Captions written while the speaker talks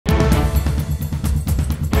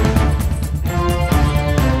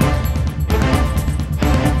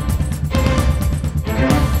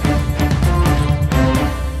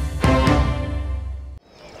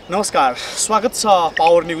नमस्कार, स्वागत छ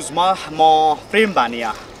पावर न्यूजमा। म प्रेम बानिया।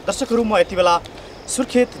 दर्शकहरू, म यति बेला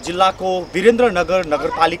सुर्खेत जिल्लाको वीरेन्द्रनगर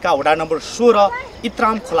नगरपालिका वडा नम्बर 16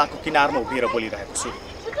 इत्राम खोलाको किनारमा उभिएर बोलिरहेको छु।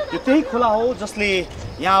 यो त्यही खोला हो जसले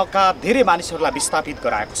यहाँका धेरै मानिसहरूलाई विस्थापित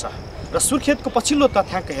गराएको छ र सुर्खेतको पछिल्लो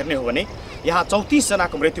तथ्याङ्क हेर्ने हो भने यहाँ 34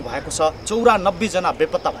 जनाको मृत्यु भएको छ, 94 जना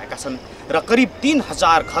बेपत्ता भएका छन् र करिब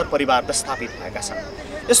 3000 घर परिवार विस्थापित भएका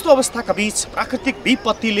छन्। यस्तो अवस्थाका बीच प्राकृतिक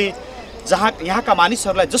विपत्तिले जहाँ यहाँका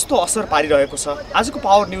मानिसहरूलाई जस्तो असर पारिरहेको छ, आजको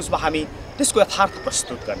पावर न्यूजमा हामी त्यसको यथार्थ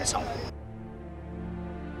प्रस्तुत गर्नेछौँ।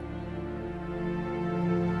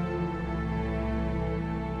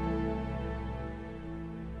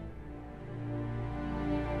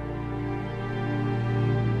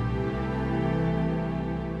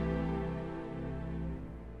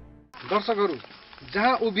 दर्शकहरू,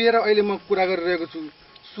 जहाँ उभिएर अहिले म कुरा गरिरहेको छु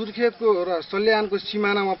सुर्खेतको र सल्यानको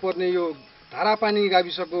सिमानामा पर्ने यो धारापानी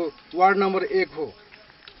गाविसको वार्ड नम्बर 1 हो।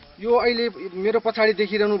 यो अहिले मेरो पछाडि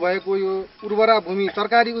देखिरहनु भएको यो उर्वरा भूमि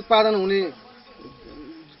तरकारी उत्पादन हुने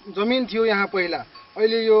जमिन थियो यहाँ पहिला।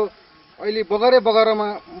 अहिले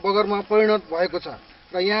बगरमा परिणत भएको छ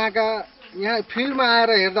र यहाँ फिल्डमा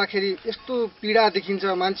आएर हेर्दाखेरि यस्तो पीडा देखिन्छ।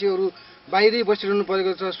 मान्छेहरू बाहिरै बसिरहनु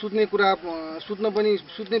परेको छ, सुत्ने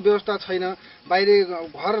व्यवस्था छैन, बाहिरै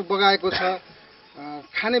घर बगाएको छ,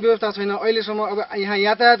 खाने व्यवस्था छैन। अहिलेसम्म अब यहाँ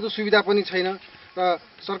यातायातको सुविधा पनि छैन र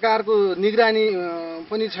सरकारको निगरानी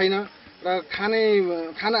पनि छैन र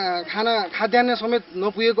खाद्यान्न समेत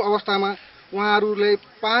नपुगेको अवस्थामा उहाँहरूले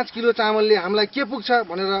 5 किलो चामलले हामीलाई के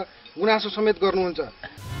पुग्छ भनेर गुनासो समेत गर्नुहुन्छ।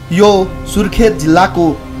 यो सुर्खेत जिल्लाको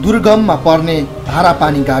दुर्गममा पर्ने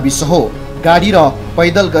धारापानी गाविस हो। गाडी र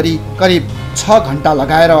पैदल गरी करिब 6 घण्टा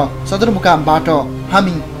लगाएर सदरमुकामबाट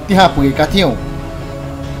हामी त्यहाँ पुगेका थियौँ।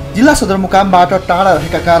 जिल्ला सदरमुकामबाट टाढा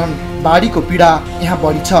रहेका कारण बाढीको पीडा यहाँ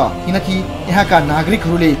बढी छ, किनकि यहाँका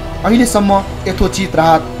नागरिकहरूले अहिलेसम्म यथोचित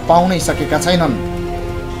राहत पाउनै सकेका छैनन्।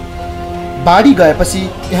 बाढी गएपछि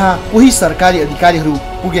यहाँ कोही सरकारी अधिकारीहरू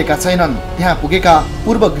पुगेका छैनन्। त्यहाँ पुगेका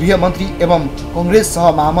पूर्व गृहमन्त्री एवं कङ्ग्रेस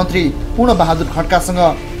सहमहामन्त्री पूर्णबहादुर खड्कासँग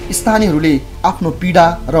स्थानीयहरूले आफ्नो पीडा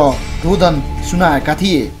र रोदन सुनाएका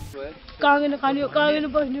थिए।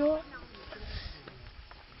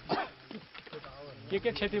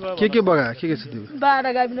 के बगा के क्षति भयो? बाह्र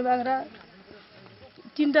गाविन बाख्रा,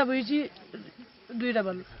 3टा भैँसी, 2टा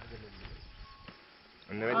बालु,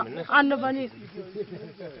 अन्न पनि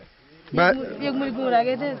एक मुरी गुँ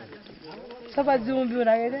राखेको थिएँ, सफा जुँ बिउ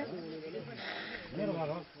राखेको थिएँ।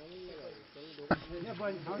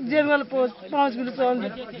 जेलमा 5 किलो चामल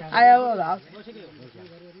आयो होला।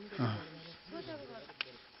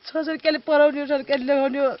 छोरी केले पढाउने छ, केले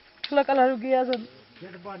लेखाउने, ठुला कलाहरू गएका छन्।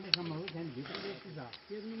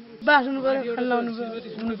 बास हुनु पर्यो, खाना लाउनु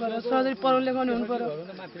पर्यो, छोरी पढाउनु लेखाउने हुनु पर्यो।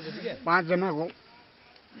 5 जनाको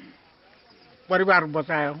परिवार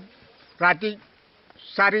बचायो। राति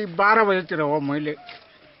 12:30 बजेतिर हो मैले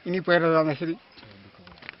यिनी पहिरो जाँदाखेरि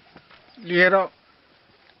लिएर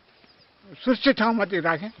सुरक्षित ठाउँमाथि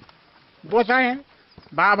राखेँ, बचाएँ।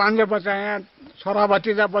 भान्जा बचाएँ, छोरा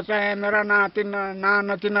भतिजा बचाएँ, मेरा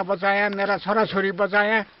नातिना बचाएँ, मेरा छोराछोरी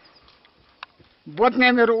बचाएँ।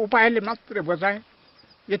 बच्ने मेरो उपायले मात्रै बचाएँ।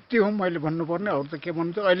 यति हो मैले भन्नुपर्ने। अरू त के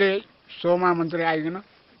भन्नु। अहिले सहमन्त्री आइकन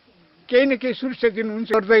केही न केही सुरक्षा दिनुहुन्छ।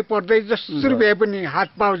 पढ्दै जसरी भए पनि हात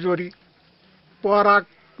पाउ जोरी, पराक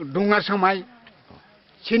ढुङ्गा समाई,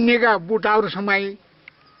 छिन्नीका बुटाहरू समाई,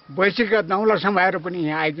 भैँसीका दाउला समाएर पनि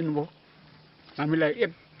यहाँ आइदिनु भयो। हामीलाई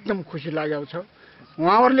एकदम खुसी लागेको छ।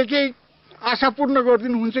 उहाँहरूले केही आशा पूर्ण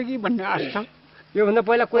गरिदिनुहुन्छ कि भन्ने आशा छ। योभन्दा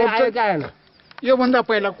पहिला कोही आयो कि आएन? योभन्दा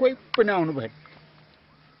पहिला कोही पनि आउनु भएन।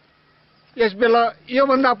 यसबेला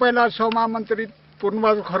योभन्दा पहिला सहमन्त्री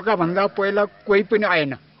पूर्णबहादुर खड्का भन्दा पहिला कोही पनि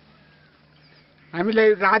आएन।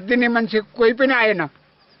 हामीलाई राहत दिने मान्छे कोही पनि आएन।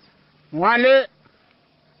 उहाँले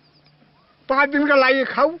 5 दिनका लागि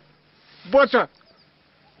खाऊ बच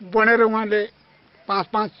भनेर उहाँले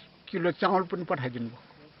 5 किलो चामल पनि पठाइदिनु भयो।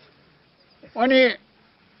 अनि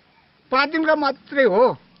 5 दिनका मात्रै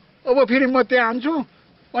हो। अब फेरि म त्यहाँ आन्छु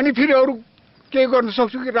अनि फेरि अरू केही गर्न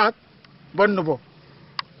सक्छु कि राहत भन्नुभयो।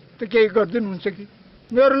 त केही गरिदिनुहुन्छ कि?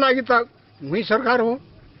 मेरो लागि त उही सरकार हो,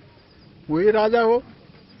 उही राजा हो,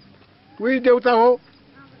 उही देउता हो।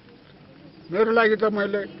 मेरो लागि त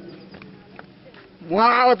मैले उहाँ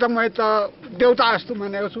आयो त म त देउता जस्तो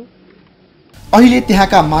मानेको छु। अहिले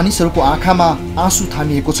त्यहाँका मानिसहरूको आँखामा आँसु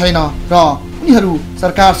थामिएको छैन र उनीहरू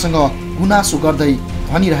सरकारसँग गुनासो गर्दै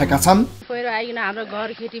भनिरहेका छन्। पहिरो आइकन हाम्रो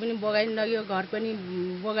घर खेती पनि बगाइन लग्यो, घर पनि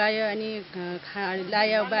बगायो, अनि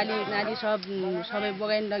लायो बाली नाली सबै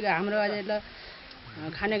बगाइन लग्यो। हाम्रो अहिले ल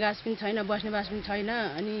खाने घाँस पनि छैन, बस्ने बास पनि छैन।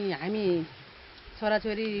 अनि हामी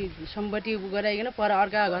छोराछोरी सम्पत्ति गराइकन पर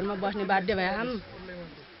अर्का घरमा बस्ने बाध्य भए।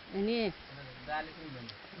 अनि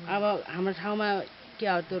अब हाम्रो ठाउँमा के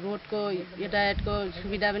हो त्यो रोडको यातायातको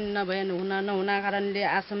सुविधा पनि नहुना कारणले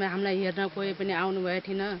आजसम्म हामीलाई हेर्न कोही पनि आउनुभएको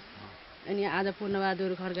थिएन। अनि आज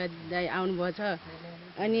पूर्णबहादुर खड्का दाइ आउनुभएको छ।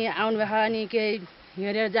 अनि आउनुभएको अनि केही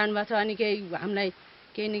हेरेर जानुभएको छ। अनि केही हामीलाई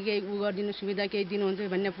केही न केही उ गरिदिनु सुविधा केही दिनुहुन्छ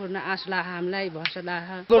भन्ने पूर्ण आश लाग्छ हामीलाई, भरोसा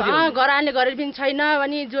लाग्छ। घरहाल्ने घरेल पनि छैन।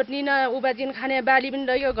 अनि जोत्ने न उपार्जन खाने बाली पनि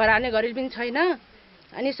रह्यो, घरहाल्ने घरेल पनि छैन।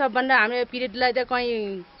 अनि सबभन्दा हाम्रो पीडितलाई त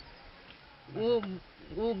कहीँ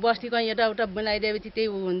ऊ बस्ती कहीँ यताउता बनाइदिएपछि त्यही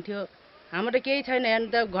ऊ हुन्थ्यो। हाम्रो त केही छैन।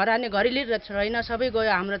 हेर्नु त घरहाल्ने घरेली छैन, सबै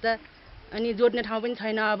गयो हाम्रो त। अनि जोत्ने ठाउँ पनि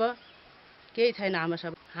छैन, अब केही छैन हाम्रो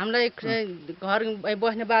सब। हामीलाई घर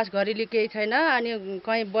बस्ने बास घरेली केही छैन। अनि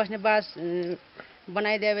कहीँ बस्ने बास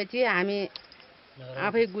बनाइदिएपछि हामी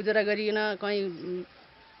आफै गुजारा गरिकन कहीँ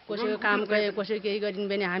कसैको काम कसैको केही गरिदिनु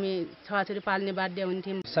भने हामी छोराछोरी पाल्ने बाध्य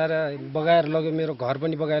हुन्थ्यौँ। सारा बगाएर लग्यो, मेरो घर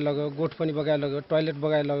पनि बगाएर लग्यो, गोठ पनि बगाएर लग्यो, टोयलेट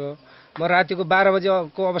बगाएर लग्यो। म रातिको 12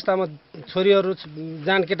 बजेको अवस्थामा छोरीहरू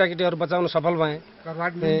जान केटाकेटीहरू बचाउन सफल भएँ।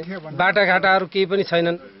 बाटाघाटाहरू केही पनि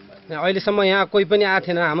छैनन्। अहिलेसम्म यहाँ कोही पनि आएको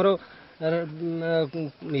थिएन, हाम्रो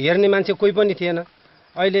हेर्ने मान्छे कोही पनि थिएन।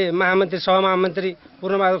 अहिले महामन्त्री सहमहामन्त्री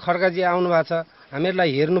पूर्णबहादुर खड्काजी आउनु भएको छ,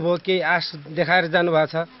 हामीहरूलाई हेर्नुभयो, केही आश देखाएर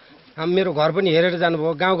जानुभएको छ। मेरो घर पनि हेरेर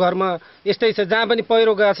जानुभयो। गाउँघरमा यस्तै छ, जहाँ पनि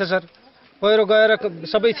पहिरो गएको छ सर। पहिरो गएर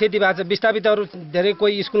सबै क्षति भएको छ। विस्थापितहरू धेरै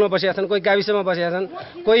कोही स्कुलमा बसेका छन्, कोही गाविसमा बसेका छन्,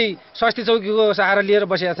 कोही स्वास्थ्य चौकीको सहारा लिएर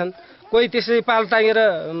बसेका छन्, कोही त्यसै पाल टाँगेर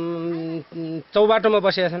चौबाटोमा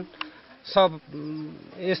बसेका छन्। सब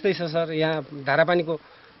यस्तै छ सर। यहाँ धारापानीको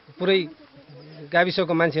पुरै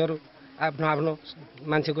गाविसको मान्छेहरू आफ्नो आफ्नो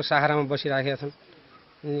मान्छेको सहारामा बसिराखेका छन्।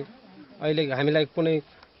 अहिले हामीलाई कुनै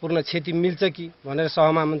पूर्ण क्षति मिल्छ कि भनेर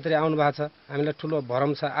सहमहामन्त्री आउनु भएको छ। हामीलाई ठुलो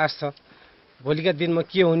भरम छ, आश छ। भोलिका दिनमा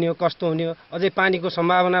के हुने हो, कस्तो हुने हो, अझै पानीको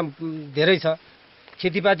सम्भावना धेरै छ।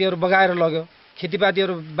 खेतीपातीहरू बगाएर लग्यो,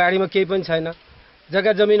 खेतीपातीहरू बारीमा केही पनि छैन।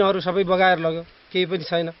 जग्गा जमिनहरू सबै बगाएर लग्यो, केही पनि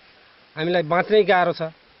छैन। हामीलाई बाँच्नै गाह्रो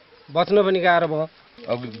छ, बच्न पनि गाह्रो भयो।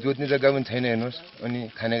 अब जोत्ने जग्गा पनि छैन हेर्नुहोस्, अनि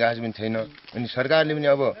खाने घाँस पनि छैन। अनि सरकारले पनि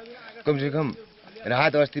अब कमसेकम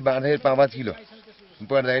राहत अस्ति बाँड्दाखेरि 5-5 किलो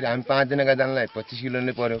पर्दाखेरि हामी 5 जनाका जानलाई 25 किलो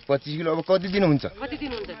नै पर्यो। 25 किलो अब कति दिन हुन्छ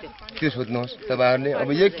त्यो सोध्नुहोस् तपाईँहरूले। अब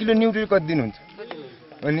 1 किलो न्युट्रियल कति दिन हुन्छ,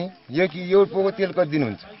 अनि यो पोको तेल कति दिन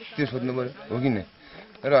हुन्छ त्यो सोध्नु पऱ्यो, हो कि नै?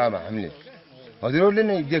 र अब हामीले हजुरहरूले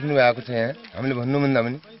नै देख्नु भएको छ यहाँ, हामीले भन्नुभन्दा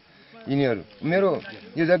पनि यिनीहरू मेरो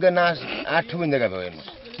यो जग्गा नाश 8 ठुलो जग्गा भयो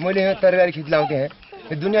हेर्नुहोस्। मैले यहाँ तरकारी खेती लाउँथेँ,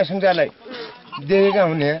 यहाँ दुनियाँ संसारलाई देखेका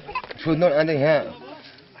हुने यहाँ सोध्नु। अन्त यहाँ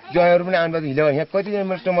जयहरू पनि आउनुभएको हिलो, यहाँ कतिजना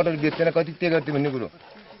मैले टमाटर बेच्दैन, कति त्यो गर्थेँ भन्ने कुरो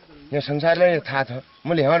यहाँ संसारलाई थाहा छ।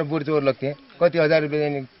 मैले यहाँबाट बोर चोर लग्थेँ, कति हजार रुपियाँ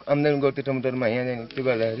जाने आम्दानी गर्थेँ टमाटरमा यहाँ जाने। त्यो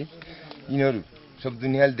गर्दाखेरि यिनीहरू सब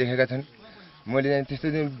दुनियाँले देखेका छन्। मैले जाने त्यस्तो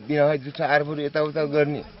दिन बिना जुत्ता आरपुर यताउता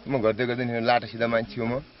गर्ने म गर्दै गर्दैन लाटा सिधा मान्छे हो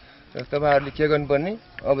म। र तपाईँहरूले के गर्नुपर्ने,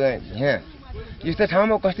 अब यहाँ यस्तो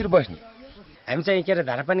ठाउँमा कसरी बस्ने? हामी चाहिँ के अरे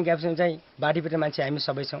धारापानी गाविसमा चाहिँ बाढीपीडित मान्छे हामी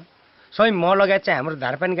सबै छौँ। स्वयं म लगायत चाहिँ हाम्रो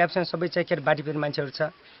धारापानी गाविसमा सबै चाहिँ के अरे बाढीपीडित मान्छेहरू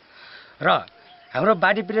छ। र हाम्रो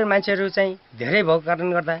बाढीपीडित मान्छेहरू चाहिँ धेरै भएको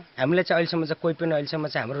कारणले गर्दा हामीले चाहिँ अहिलेसम्म चाहिँ कोही पनि अहिलेसम्म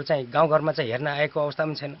चाहिँ हाम्रो चाहिँ गाउँघरमा चाहिँ हेर्न आएको अवस्था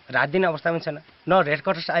पनि छैन, रात दिन अवस्था पनि छैन। न रेड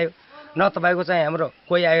क्रस आयो, न तपाईँको चाहिँ हाम्रो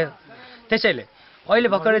कोही आयो। त्यसैले अहिले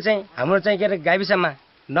भर्खरै चाहिँ हाम्रो चाहिँ के अरे गाविसमा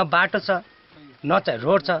न बाटो छ, न चाहिँ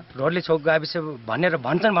रोड छ। रोडले छेउ गाविस भनेर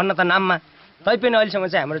भन्छन् भन्न त नाममा, तैपनि अहिलेसम्म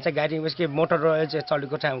चाहिँ हाम्रो चाहिँ गाडी उसको मोटर चाहिँ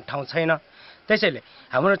चलेको ठाउँ छैन। त्यसैले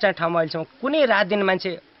हाम्रो चाहिँ ठाउँमा अहिलेसम्म कुनै रात दिन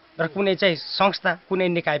मान्छे र कुनै चाहिँ संस्था, कुनै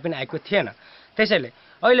निकाय पनि आएको थिएन। त्यसैले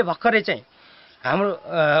अहिले भर्खरै चाहिँ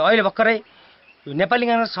अहिले भर्खरै नेपाली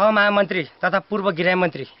काङ्ग्रेस सहमहामन्त्री तथा पूर्व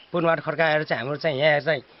गृहमन्त्री पूर्णबहादुर खड्का आएर चाहिँ हाम्रो चाहिँ यहाँ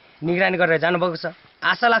चाहिँ निगरानी गरेर जानुभएको छ।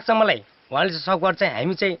 आशा लाग्छ मलाई उहाँले चाहिँ सकभर चाहिँ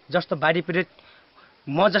हामी चाहिँ जस्तो बाढी पीडित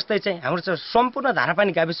म जस्तै चाहिँ हाम्रो चाहिँ सम्पूर्ण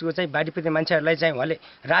धारापानी गाविसको चाहिँ बाढी पीडित मान्छेहरूलाई चाहिँ उहाँले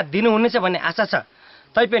राहत दिनुहुनेछ भन्ने आशा छ।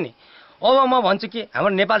 तैपनि अब म भन्छु कि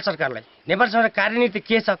हाम्रो नेपाल सरकार कार्यनीति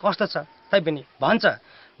के छ, कस्तो छ, तैपनि भन्छ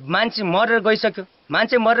मान्छे मरेर गइसक्यो,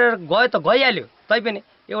 मान्छे मरेर गयो त गइहाल्यो। तैपनि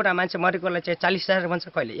एउटा मान्छे मरेकोलाई चाहिँ 40,000 भन्छ,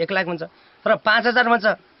 कहिले 1 लाख भन्छ, तर 5,000 भन्छ।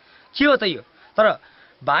 के हो त यो? तर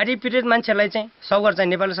बाढी पीडित मान्छेलाई चाहिँ सगुर चाहिँ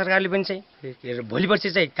नेपाली सरकारले पनि चाहिँ भोलि पर्सि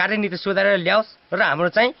चाहिँ कार्यनीति सुधारेर ल्याओस् र हाम्रो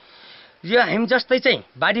चाहिँ यो हामी जस्तै चाहिँ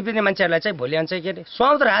बाढी पीडित मान्छेहरूलाई चाहिँ भोलि चाहिँ के अरे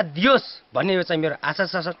सुहाउँदो राहत दियोस् भन्ने यो चाहिँ मेरो आशा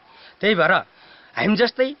छ सर। त्यही भएर हामी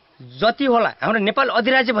जस्तै जति होला हाम्रो नेपाल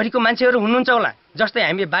अधिराज्यभरिको मान्छेहरू हुनुहुन्छ होला, जस्तै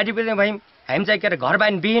हामी बाढी पीडित भयौँ, हामी चाहिँ के अरे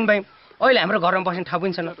घरबारी विहीन भयौँ। अहिले हाम्रो घरमा बस्ने ठाउँ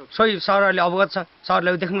पनि छैन, सोही सरहरूले अवगत छ,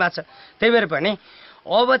 सरले देख्नु भएको छ। त्यही भएर पनि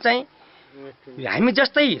अब चाहिँ हामी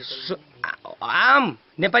जस्तै आम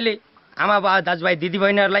नेपाली आमा बाबा दाजुभाइ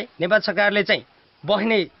दिदीबहिनीहरूलाई नेपाल सरकारले चाहिँ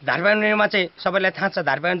बस्ने धारबारीमा चाहिँ सबैलाई थाहा छ,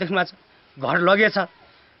 धारबारीमा देख्नु भएको छ, घर लगेछ,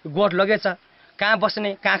 गोठ लगेछ, कहाँ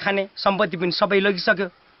बस्ने कहाँ खाने सम्पत्ति पनि सबै लगिसक्यो।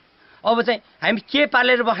 अब चाहिँ हामी के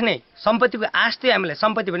पालेर बस्ने सम्पत्तिको आश थियो हामीलाई।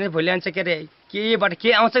 सम्पत्ति भने भोलि आउँछ के अरे केबाट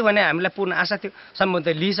के आउँछ भने हामीलाई पूर्ण आशा थियो।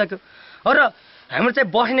 सम्पत्ति लिइसक्यो र हाम्रो चाहिँ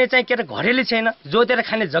बस्ने चाहिँ के अरे घरेली छैन, जोतेर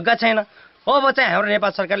खाने जग्गा छैन। अब चाहिँ हाम्रो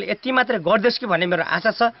नेपाल सरकारले यति मात्रै गर्दैछ कि भन्ने मेरो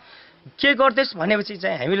आशा छ। के गर्दैछ भनेपछि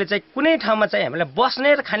चाहिँ हामीले चाहिँ कुनै ठाउँमा चाहिँ हामीलाई बस्ने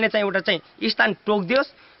र खाने चाहिँ एउटा चाहिँ स्थान टोकिदियोस्।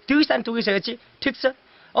 त्यो स्थान टोकिसकेपछि ठिक छ।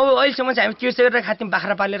 अब अहिलेसम्म चाहिँ हामी कृषि गरेर खाथ्यौँ,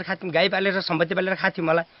 बाख्रा पालेर खाथ्यौँ, गाई पालेर सम्पत्ति पालेर खाथ्यौँ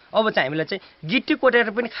होला। अब चाहिँ हामीलाई चाहिँ गिट्टी कोटेर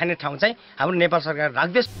पनि खाने ठाउँ चाहिँ हाम्रो नेपाल सरकार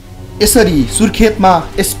राख्दैछ। यसरी सुर्खेतमा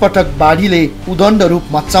यसपटक बाढीले उदण्ड रूप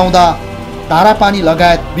मचाउँदा धारापानी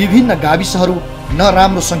लगायत विभिन्न गाविसहरू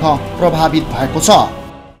नराम्रोसँग प्रभावित भएको छ।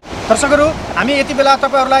 दर्शकहरू, हामी यति बेला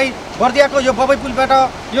तपाईहरुलाई बर्दियाको यो बबई पुलबाट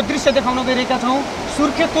यो दृश्य देखाउन गइरहेका छौँ।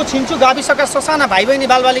 सुर्खेतको छिन्चु गाविसका ससाना भाइ बहिनी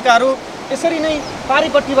बालबालिकाहरू यसरी नै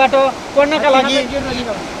पारिपट्टिबाट पढ्नका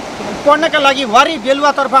लागि वारी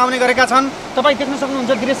बेलुवातर्फ आउने गरेका छन्। तपाईँ देख्न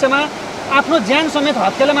सक्नुहुन्छ दृश्यमा आफ्नो ज्यान समेत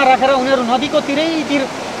हत्केलामा राखेर उनीहरू नदीको तिरैतिर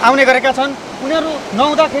आउने गरेका छन्। उनीहरू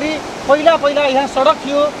नहुँदाखेरि पहिला यहाँ सडक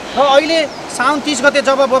थियो र अहिले साउन 30 गते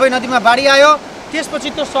जब बबई नदीमा बाढी आयो त्यसपछि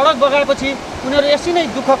त्यो सडक बगाएपछि उनीहरू यसै नै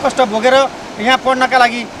दुःख कष्ट भोगेर यहाँ पढ्नका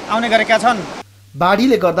लागि आउने गरेका छन्।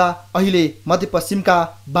 बाढीले गर्दा अहिले मध्यपश्चिमका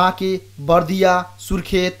बाँके, बर्दिया,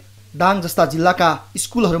 सुर्खेत, दाङ जस्ता जिल्लाका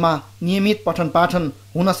स्कुलहरूमा नियमित पठन पाठन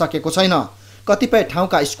हुन सकेको छैन। कतिपय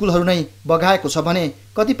ठाउँका स्कुलहरू नै बगाएको छ भने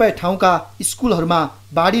कतिपय ठाउँका स्कुलहरूमा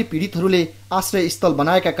बाढी पीडितहरूले आश्रय स्थल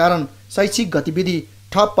बनाएका कारण शैक्षिक गतिविधि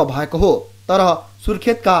ठप्प भएको हो। तर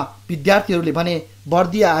सुर्खेतका विद्यार्थीहरूले भने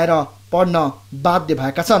बर्दिया आएर पढ्न बाध्य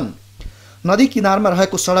भएका छन्। नदी किनारमा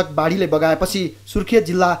रहेको सडक बाढीले बगाएपछि सुर्खेत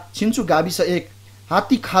जिल्ला छिन्चु गाविस 1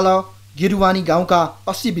 हात्तीखाल गेरुवानी गाउँका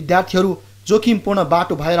 80 विद्यार्थीहरू जोखिमपूर्ण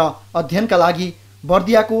बाटो भएर अध्ययनका लागि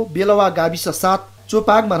बर्दियाको बेलवा गाविस 7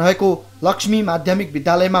 चोपागमा रहेको लक्ष्मी माध्यमिक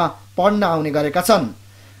विद्यालयमा पढ्न आउने गरेका छन्।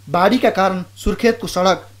 बाढीका कारण सुर्खेतको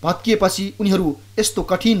सडक भत्किएपछि उनीहरू यस्तो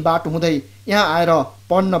कठिन बाटो हुँदै यहाँ आएर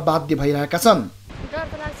पढ्न बाध्य भइरहेका छन्। डर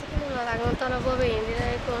त लाग्छ किन नलाग्नु, तर बबे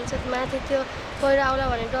हिँडिरहेको हुन्छ माथि त्यो पहिरो आउला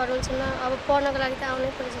भन्ने डर हुन्छ न। अब पढ्नको लागि त आउनै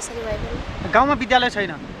पर्छ जसरी भए पनि। गाउँमा विद्यालय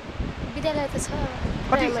छैन? विद्यालय त छ,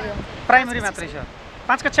 प्राइमरी मात्रै छ।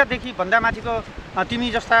 5 कक्षादेखि भन्दा माथिको तिमी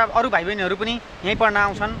जस्ता अरू भाइ बहिनीहरू पनि यहीँ पढ्न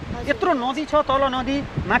आउँछन्। यत्रो नदी छ, तल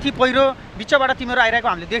नदी, माथि पहिरो, बिचबाट तिमीहरू आइरहेको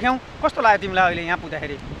हामीले देख्यौँ। कस्तो लाग्यो तिमीलाई अहिले यहाँ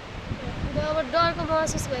पुग्दाखेरि? अब डरको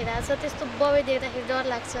महसुस भइरहेछ, त्यस्तो बबे देख्दाखेरि डर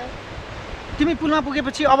लाग्छ। तिमी पुलमा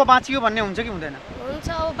पुगेपछि अब बाँचियो भन्ने हुन्छ कि हुँदैन? हुन्छ,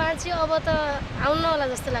 अब बाँचियो, अब त आउन होला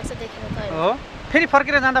जस्तो लाग्छ देखेर त। हो, फेरि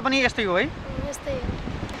फर्केर जाँदा पनि यस्तै हो है? यस्तै हो।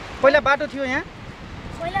 पहिला बाटो थियो यहाँ?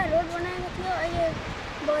 पहिला रोड बनाएको थियो, अहिले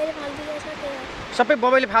बबैले फालिदिएको छ। सबै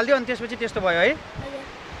बबैले फालिदियो अनि त्यसपछि त्यस्तो भयो है?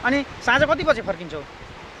 अनि साँझ कति बजे फर्किन्छौ?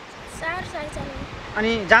 4:30।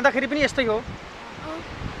 अनि जाँदाखेरि पनि यस्तै हो?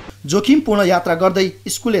 जोखिमपूर्ण यात्रा गर्दै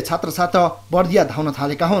स्कुले छात्र छात्रा बर्दिया धाउन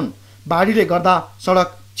थालेका हुन्। बाढीले गर्दा सडक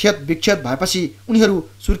छेद विक्षेद भएपछि उनीहरू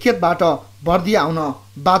सुर्खेतबाट बर्दिया आउन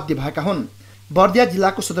बाध्य भएका हुन्। बर्दिया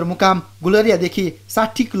जिल्लाको सदरमुकाम गुलरियादेखि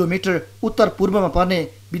 60 किलोमिटर उत्तर पूर्वमा पर्ने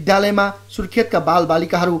विद्यालयमा सुर्खेतका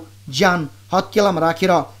बालबालिकाहरू ज्यान हत्केलामा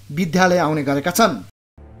राखेर विद्यालय आउने गरेका छन्।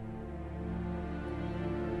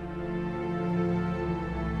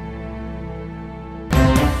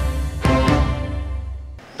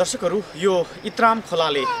 दर्शकहरू, यो इत्राम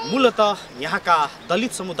खोलाले मूलतः यहाँका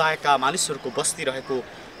दलित समुदायका मानिसहरूको बस्ती रहेको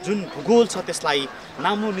जुन भूगोल छ त्यसलाई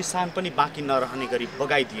नामो निशान पनि बाँकी नरहने गरी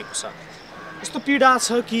बगाइदिएको छ। यस्तो पीडा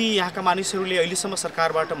छ कि यहाँका मानिसहरूले अहिलेसम्म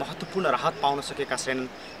सरकारबाट महत्त्वपूर्ण राहत पाउन सकेका छैनन्।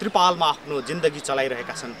 त्रिपालमा आफ्नो जिन्दगी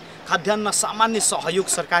चलाइरहेका छन्। खाद्यान्न सामान्य सहयोग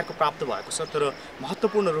सरकारको प्राप्त भएको छ, तर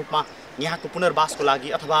महत्त्वपूर्ण रूपमा यहाँको पुनर्वासको लागि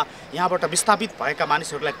अथवा यहाँबाट विस्थापित भएका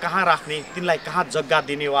मानिसहरूलाई कहाँ राख्ने, तिनलाई कहाँ जग्गा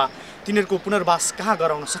दिने वा तिनीहरूको पुनर्वास कहाँ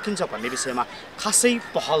गराउन सकिन्छ भन्ने विषयमा खासै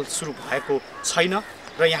पहल सुरु भएको छैन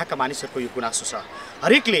र यहाँका मानिसहरूको यो गुनासो छ।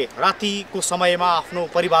 हरेकले रातिको समयमा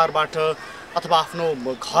आफ्नो परिवारबाट अथवा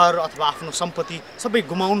आफ्नो घर अथवा आफ्नो सम्पत्ति सबै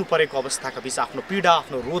गुमाउनु परेको अवस्थाका बीच आफ्नो पीडा,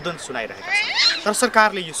 आफ्नो रोदन सुनाइरहेका छन्। तर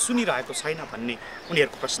सरकारले यो सुनिरहेको छैन भन्ने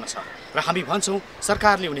उनीहरूको प्रश्न छ र हामी भन्छौँ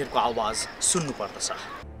सरकारले उनीहरूको आवाज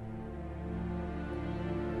सुन्नुपर्दछ।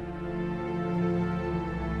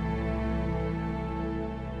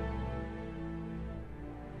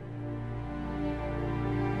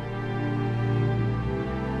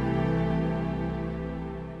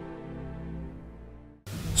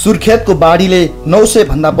 सुर्खेतको बाढीले 900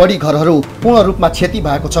 भन्दा बढी घरहरू पूर्ण रूपमा क्षति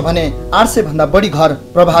भएको छ भने 800 भन्दा बढी घर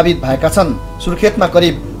प्रभावित भएका छन्। सुर्खेतमा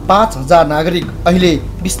करिब 5000 नागरिक अहिले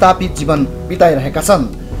विस्थापित जीवन बिताइरहेका छन्।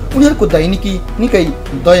 उनीहरूको दैनिकी निकै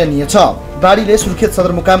दयनीय छ। बाढीले सुर्खेत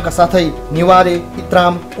सदरमुकामका साथै निवारे,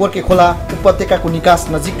 इत्राम, कोर्के खोला उपत्यकाको निकास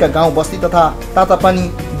नजिकका गाउँ बस्ती तथा तातापानी,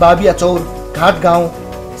 बाबिया चौर, घाट गाउँ,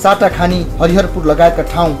 साटाखानी, हरिहरपुर लगायतका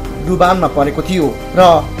ठाउँ डुबानमा परेको थियो र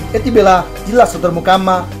यति बेला जिल्ला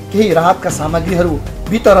सदरमुकाममा केही राहतका सामग्रीहरू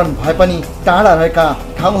वितरण भए पनि टाढा रहेका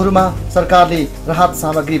ठाउँहरूमा सरकारले राहत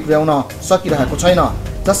सामग्री पुर्याउन सकिरहेको छैन,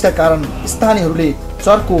 जसका कारण स्थानीयहरूले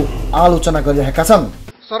चर्को आलोचना गरिरहेका छन्।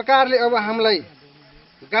 सरकारले अब हामीलाई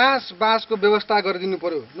घाँस बाँसको व्यवस्था गरिदिनु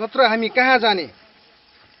पर्यो, नत्र हामी कहाँ जाने?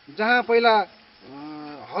 जहाँ पहिला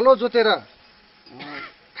हलो जोतेर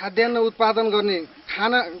खाद्यान्न उत्पादन गर्ने,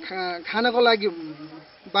 खानको लागि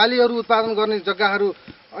बालीहरू उत्पादन गर्ने जग्गाहरू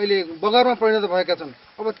अहिले बगरमा परिणत भएका छन्।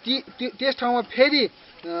 अब त्यस ठाउँमा फेरि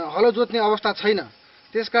हलो जोत्ने अवस्था छैन।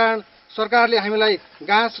 त्यसकारण सरकारले हामीलाई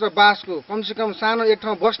घाँस र बाँसको कमसेकम सानो एक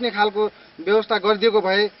ठाउँ बस्ने खालको व्यवस्था गरिदिएको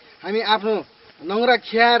भए हामी आफ्नो नङ्ग्रा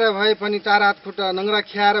खियाएर भए पनि, चार हात खुट्टा नङ्ग्रा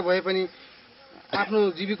खियाएर भए पनि आफ्नो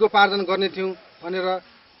जीविकोपार्जन गर्ने थियौँ भनेर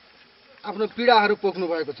आफ्नो पीडाहरू पोख्नु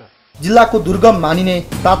भएको छ। जिल्लाको दुर्गम मानिने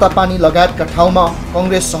तातापानी लगायतका ठाउँमा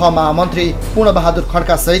कङ्ग्रेस सहमहामन्त्री पूर्णबहादुर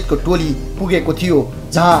खड्का सहितको टोली पुगेको थियो,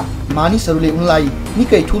 जहाँ मानिसहरूले उनलाई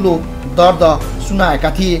निकै ठुलो दर्द सुनाएका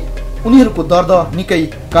थिए। उनीहरूको दर्द निकै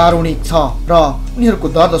कारुणिक छ र उनीहरूको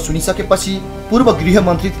दर्द सुनिसकेपछि पूर्व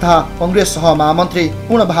गृहमन्त्री तथा कङ्ग्रेस सहमहामन्त्री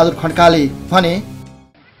पूर्णबहादुर खड्काले भने,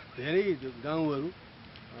 धेरै गाउँहरू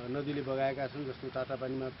नदीले बगाएका छन्, जस्तो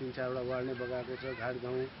तातापानीमा 3-4वटा वार्डले बगाएको छ। घाट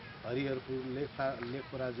गाउँ, हरिहरपुर,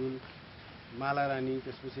 लेखपराजुल, मालारानी,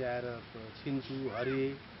 त्यसपछि आएर छिन्चु, हरे,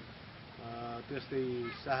 त्यस्तै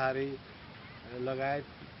सहारे लगायत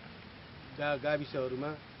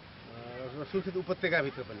गाविसहरूमा र सुर्खेत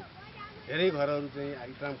उपत्यकाभित्र पनि धेरै घरहरू चाहिँ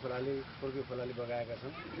इत्राम खोलाले, कोर्के खोलाले बगाएका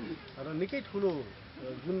छन् र निकै ठुलो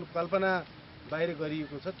जुन कल्पना बाहिर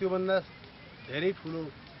गरिएको छ त्योभन्दा धेरै ठुलो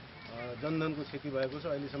जनधनको क्षति भएको छ।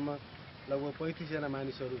 अहिलेसम्म लगभग 35जना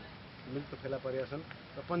मानिसहरू मृत्यु फेला परेका छन्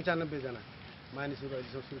र 95जना मानिसहरू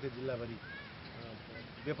अहिलेसम्म सुर्खेत जिल्लाभरि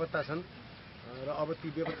बेपत्ता छन् र अब ती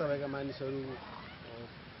बेपत्ता भएका मानिसहरू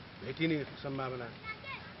भेटिने सम्भावना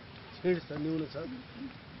क्षीण छ, न्यून छ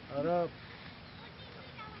र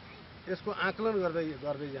यसको आकलन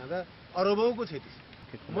गर्दै जाँदा अरबौँको क्षति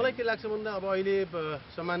छ। मलाई के लाग्छ भन्दा अब अहिले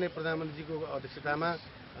सामान्य प्रधानमन्त्रीजीको अध्यक्षतामा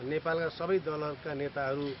नेपालका सबै दलहरूका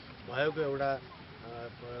नेताहरू भएको एउटा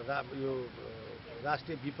यो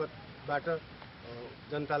राष्ट्रिय विपदबाट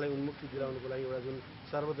जनतालाई उन्मुक्ति दिलाउनुको लागि एउटा जुन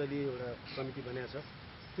सर्वदलीय एउटा समिति बनेको छ,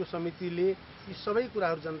 त्यो समितिले यी सबै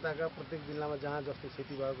कुराहरू जनताका प्रत्येक जिल्लामा जहाँ जस्तो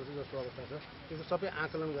क्षति भएको छ, जस्तो अवस्था छ, त्यो सबै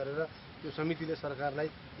आकलन गरेर त्यो समितिले सरकारलाई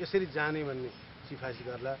यसरी जाने भन्ने सिफारिस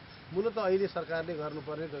गर्ला। मूलत अहिले सरकारले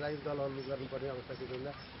गर्नुपर्ने, राजनीतिक दलहरूले गर्नुपर्ने अवस्था के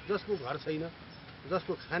भन्दा जसको घर छैन,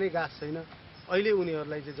 जसको खाने घाँस छैन, अहिले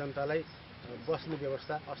उनीहरूलाई चाहिँ जनतालाई बस्ने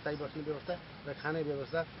व्यवस्था, अस्थायी बस्ने व्यवस्था र खाने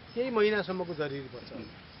व्यवस्था केही महिनासम्मको जरुरी पर्छ।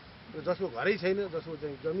 र जसको घरै छैन, जसको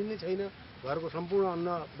चाहिँ जमिन नै छैन, घरको सम्पूर्ण अन्न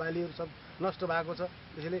बालीहरू सब नष्ट भएको छ,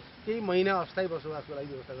 त्यसैले केही महिना अस्थायी बसोबासको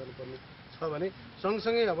लागि व्यवस्था गर्नुपर्ने छ भने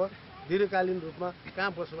सँगसँगै अब दीर्घकालीन रूपमा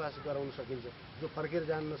कहाँ बसोबास गराउन सकिन्छ, जो फर्केर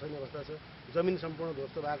जान नसक्ने अवस्था छ, जमिन सम्पूर्ण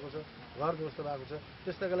ध्वस्त भएको छ, घर ध्वस्त भएको छ,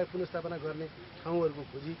 त्यस्ताका लागि पुनर्स्थापना गर्ने ठाउँहरूको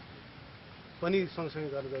खोजी पनि सँगसँगै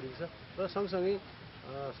गर्न जरुरी छ। र सँगसँगै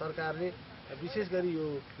सरकारले विशेष गरी यो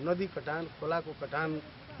नदी कटान, खोलाको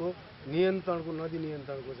कटानको नियन्त्रणको, नदी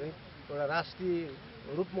नियन्त्रणको चाहिँ एउटा राष्ट्रिय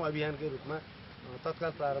रूपमा अभियानकै रूपमा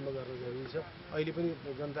तत्काल प्रारम्भ गर्न जरुरी छ। अहिले पनि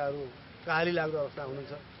जनताहरू काली लाग्दो अवस्था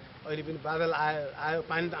हुनुहुन्छ। अहिले पनि बादल आयो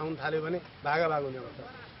पानी आउन थाल्यो भने भागाभाग हुने अवस्था,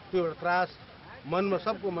 त्यो एउटा त्रास मनमा,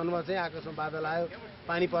 सबको मनमा चाहिँ आकाशमा बादल आयो,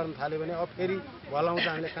 पानी पर्न थाल्यो भने अब फेरि भलाउँछ,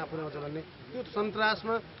 हामीले कहाँ पुर्याउँछ भन्ने त्यो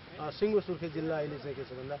सन्तासमा सिङ्गो सुर्खेत जिल्ला अहिले चाहिँ के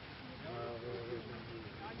छ भन्दा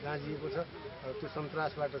गाँजिएको छ। त्यो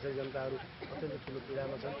सन्तासबाट चाहिँ जनताहरू अत्यन्तै ठुलो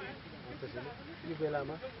पीडामा छन्। त्यसैले यो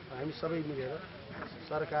बेलामा हामी सबै मिलेर,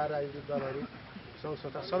 सरकार, राजनीतिक दलहरू, सङ्घ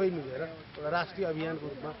संस्था सबै मिलेर एउटा राष्ट्रिय अभियानको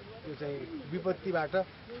रूपमा यो चाहिँ विपत्तिबाट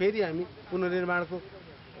फेरि हामी पुनर्निर्माणको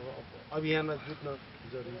अभियानमा जुट्न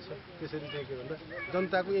जरुरी छ। त्यसरी चाहिँ के भन्दा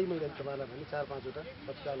जनताको यही मैले तपाईँलाई भने 4-5वटा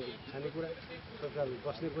तत्काल खानेकुरा, तत्काल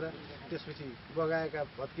बस्ने कुरा, त्यसपछि बगाएका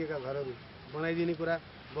भत्किएका घरहरू बनाइदिने कुरा,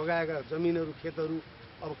 बगाएका जमिनहरू, खेतहरू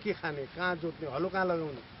अब के खाने, कहाँ जोत्ने, हलो कहाँ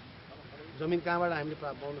लगाउने, जमिन कहाँबाट हामीले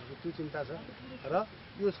प्राप्त पाउन सक्छौँ, त्यो चिन्ता छ। र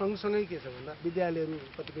यो सँगसँगै के छ भन्दा विद्यालयहरू,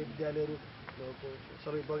 कतिपय विद्यालयहरू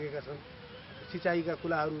सबै बगेका छन्, सिँचाइका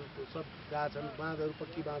कुलाहरू सब गएका छन्, बाँधहरू,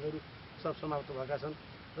 पक्की बाँधहरू सब समाप्त भएका छन्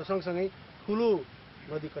र सँगसँगै ठुलो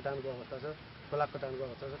नदी कटानको अवस्था छ, खोला कटानको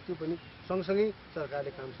अवस्था छ। त्यो पनि सँगसँगै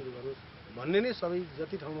सरकारले काम सुरु गर्नुहोस् भन्ने नै सबै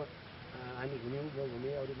जति ठाउँमा हामी घुम्यौँ, म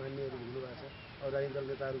घुमेँ, अरू मान्यहरू घुम्नु भएको छ, अरू राजनीतिक दल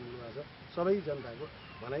नेताहरू घुम्नु भएको छ, सबै जनताको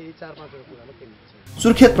भनाइ यही 4-5वटा कुरामा केन्द्रित छ।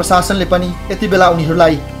 सुर्खेत प्रशासनले पनि यति बेला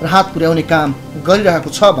उनीहरूलाई राहत पुर्याउने काम गरिरहेको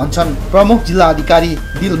छ भन्छन् प्रमुख जिल्ला अधिकारी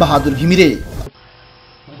दिलबहादुर घिमिरे।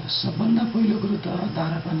 सबभन्दा पहिलो कुरो त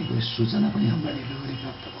धारापानीको सूचना पनि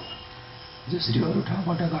जसरी अरू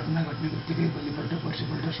ठाउँबाट घटना घट्ने बित्तिकै भोलिपल्ट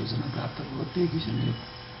पर्सिपल्ट सूचना प्राप्त भयो, त्यही किसिमले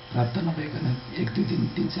प्राप्त नभइकन 1-2 दिन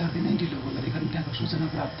 3-4 दिन ढिलो गरिकन त्यहाँको सूचना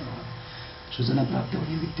प्राप्त भयो। सूचना प्राप्त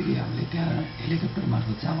हुने बित्तिकै हामीले त्यहाँ हेलिकप्टर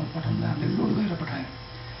मार्फत चामल पठाउँदा हामीले लोड गरेर पठायौँ।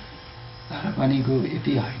 धारापानीको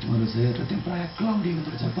यति हाइटमा रहेछ र त्यहाँ प्रायः क्लाउडी हुँदो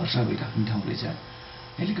रहेछ, वर्षा भइराख्ने ठाउँ रहेछ,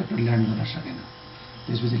 हेलिकप्टर ल्यान्ड गर्न सकेन।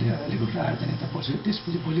 त्यसपछि हेलिकप्टर आएर त्यहाँ यता बस्यो।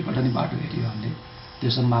 त्यसपछि भोलिपल्ट नि बाटो हेऱ्यो हामीले, त्यो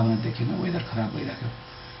सम्भावना देखेन, वेदर खराब भइराख्यो।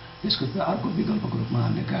 त्यसको अर्को विकल्पको रूपमा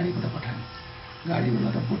हामीले गाडीबाट पठायौँ।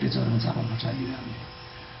 गाडीबाट र बोटेचरमा चामल पठाइदियो हामीले।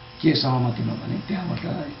 के सहमतिमा भने त्यहाँबाट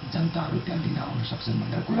जनताहरू त्यहाँ लिन आउन सक्छन्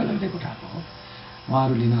भनेर कुरा गर्दै पठाएको हो।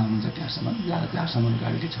 उहाँहरू लिन आउनुहुन्छ त्यहाँसम्म, जहाँसम्म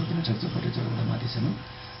गाडीले छोड्दिन सक्छ बोटेचरबाट माथिसम्म,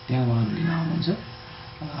 त्यहाँ उहाँहरू लिन आउनुहुन्छ।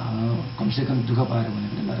 कमसेकम दुःख पाएर भने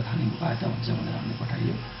पनि लएर खाने उपाय त हुन्छ भनेर हामीले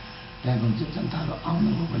पठाइयो। त्यहाँको जनताहरू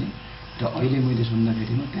आउनुभयो पनि। र अहिले मैले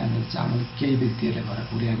सुन्दाखेरिमा त्यहाँनिर चामल केही व्यक्तिहरूले घर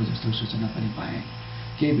पुर्याएको जस्तो सूचना पनि पाएँ।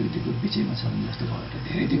 केही व्यक्तिको बिचैमा छ भने जस्तो भयो।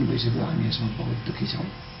 धेरै दिन भइसक्यो हामी यसमा बहुत दुःखी छौँ।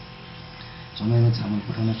 समयमा चामल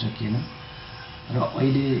पठाउन सकिएन र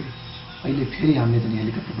अहिले फेरि हामीले पनि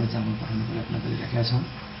हेलिकप्टरबाट चामल पठाउने प्रयत्न गरिरहेका छौँ।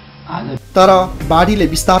 तर बाढीले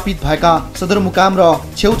विस्थापित भएका सदरमुकाम र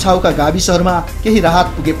छेउछाउका गाविसहरूमा केही राहत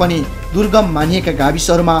पुगे पनि दुर्गम मानिएका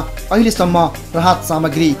गाविसहरूमा अहिलेसम्म राहत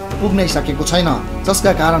सामग्री पुग्नै सकेको छैन,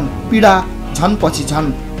 जसका कारण पीडा झन पछि झन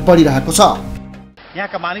बढिरहेको छ।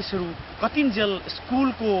 यहाँका मानिसहरू कतिन्जेल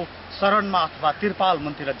स्कुलको शरणमा अथवा तिरपाल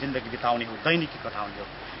मन्तिर जिन्दगी बिताउने हो, दैनिकी कटाउने हो।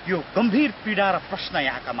 यो गम्भीर पीडा र प्रश्न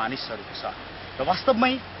यहाँका मानिसहरूको छ र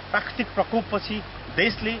वास्तवमै प्राकृतिक प्रकोपपछि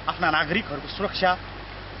देशले आफ्ना नागरिकहरूको सुरक्षा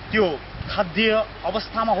त्यो खाद्य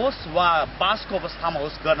अवस्थामा होस् वा बासको अवस्थामा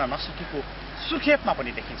होस् गर्न नसकेको सुर्खेतमा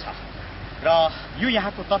पनि देखिन्छ र यो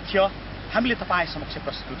यहाँको तथ्य हामीले तपाईँ समक्ष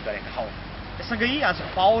प्रस्तुत गरेका हौँ। त्यसैगरी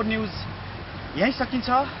आजको पावर न्युज यहीँ सकिन्छ।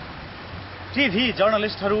 टिभी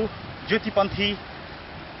जर्नलिस्टहरू ज्योतिपन्थी,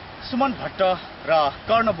 सुमन भट्ट र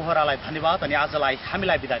कर्ण बोहरालाई धन्यवाद अनि आजलाई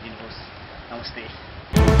हामीलाई बिदा दिनुहोस्। नमस्ते।